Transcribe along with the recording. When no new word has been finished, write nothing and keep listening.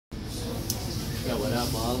Yeah, what up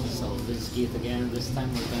all? So this is Keith again. This time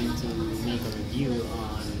we're going to make a review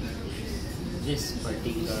on this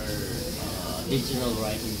particular digital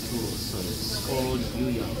writing tool. So it's called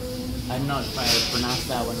Huion. I'm not if I pronounced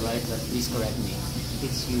that one right, but please correct me.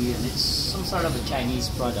 It's Huion. It's some sort of a Chinese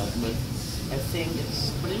product, but I think it's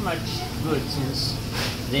pretty much good since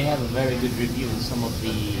they have a very good review on some of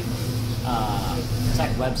the tech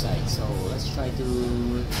websites. So let's try to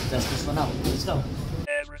test this one out. Let's go.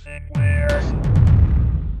 Everything weird.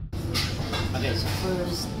 Okay, so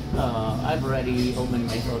first, I've already opened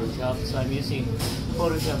my Photoshop, so I'm using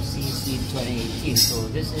Photoshop CC 2018. So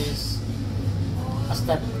this is a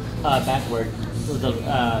step backward to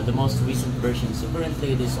the most recent version. So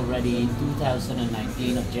currently it is already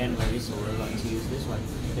 2019 of January, so we're going to use this one,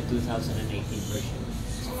 the 2018 version.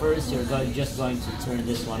 So first, you're just going to turn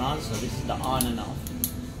this one on. So this is the on and off.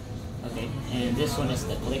 Okay, and this one is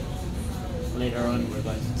the click. Later on, we're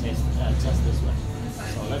going to test this one.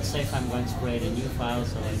 So let's say if I'm going to create a new file,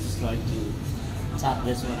 so I'm just going to tap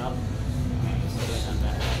this one up. Just click on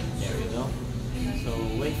that. There we go. So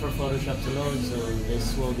wait for Photoshop to load. So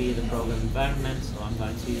this will be the program environment. So I'm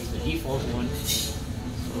going to use the default one.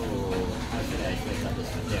 So actually I click on this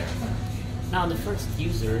one there. Now the first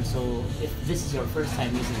user, so if this is your first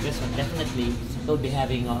time using this one, definitely you'll be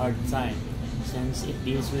having a hard time, since it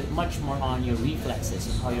deals with much more on your reflexes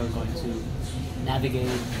and how you're going to navigate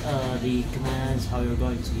the commands, how you're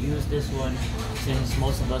going to use this one, since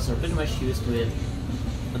most of us are pretty much used with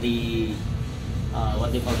the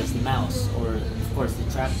what they call this, the mouse, or of course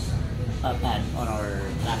the track pad on our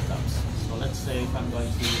laptops. So let's say if I'm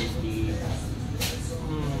going to use the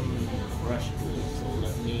brush tool, so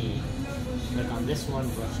let me click on this one,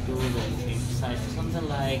 brush tool, then change the size to something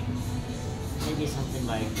like, maybe something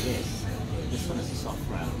like this. This one is a soft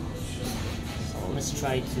round. So let's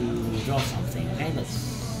try to draw something. Okay, let's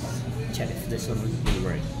check if this one will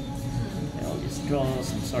work. I'll just draw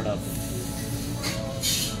some sort of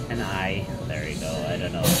an eye. There you go. I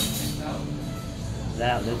don't know.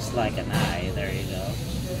 That looks like an eye. There you go.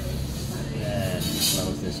 Then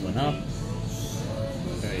close this one up.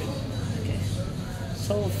 Very good. Okay.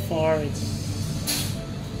 So far it's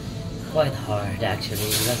quite hard actually,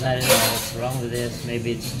 because I don't know what's wrong with this.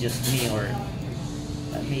 Maybe it's just me, or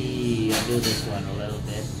let me do this one a little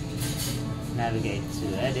bit. Navigate to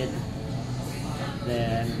edit,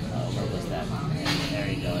 then where was that? There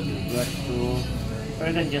you go. Do brush tool.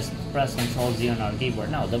 We're gonna just press Ctrl Z on our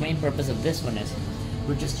keyboard. Now the main purpose of this one is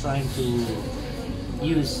we're just trying to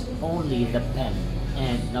use only the pen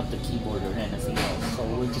and not the keyboard or anything else. So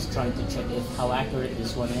we're just trying to check if how accurate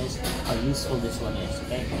this one is, how useful this one is.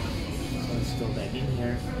 Okay. Let's go back in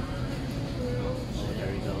here. Oh, there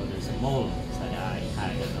we go. There's a mole. It's like, I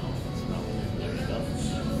don't know what's wrong with it. There we go.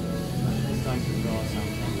 I'm just going to draw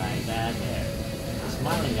something like that. There. A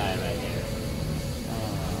smiling guy right there.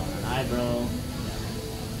 An eyebrow.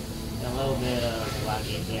 Yeah. A little bit of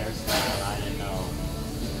wacky hairstyle. I don't know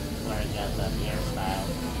where I got that hairstyle.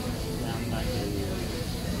 Now I'm going to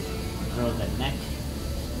draw the neck.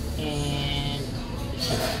 And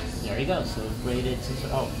there you go. So we've created some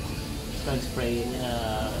sort of, going to spray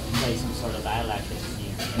some sort of eyelashes in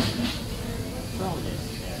here. Throw this.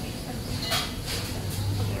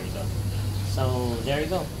 There you go. So there you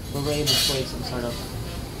go. We're able to create some sort of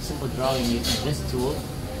simple drawing using this tool,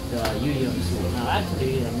 the Huion tool. Now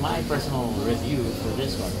actually, my personal review for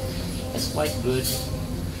this one is quite good.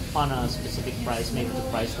 On a specific price, maybe the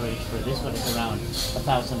price range for this one is around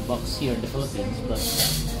 $1,000 here in the Philippines. But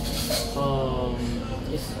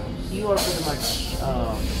if you are pretty much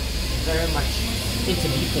very much into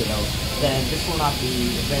detail, then this will not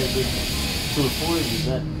be a very good tool for you.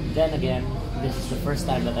 But then again, this is the first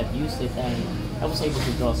time that I've used it, and I was able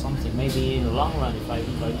to draw something. Maybe in the long run, if I'm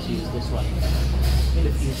going to use this one in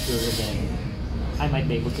the future, then I might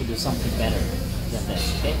be able to do something better than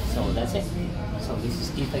this. Okay, so that's it. So this is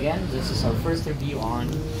Keith again. This is our first review on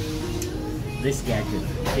this gadget,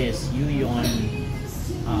 this Huion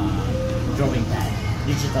drawing pad,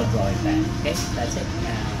 digital drawing pad. Okay, that's it.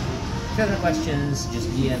 If you have any questions, just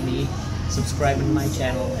DM me, subscribe to my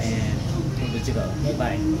channel, and we're good to go. Okay,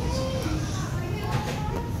 bye.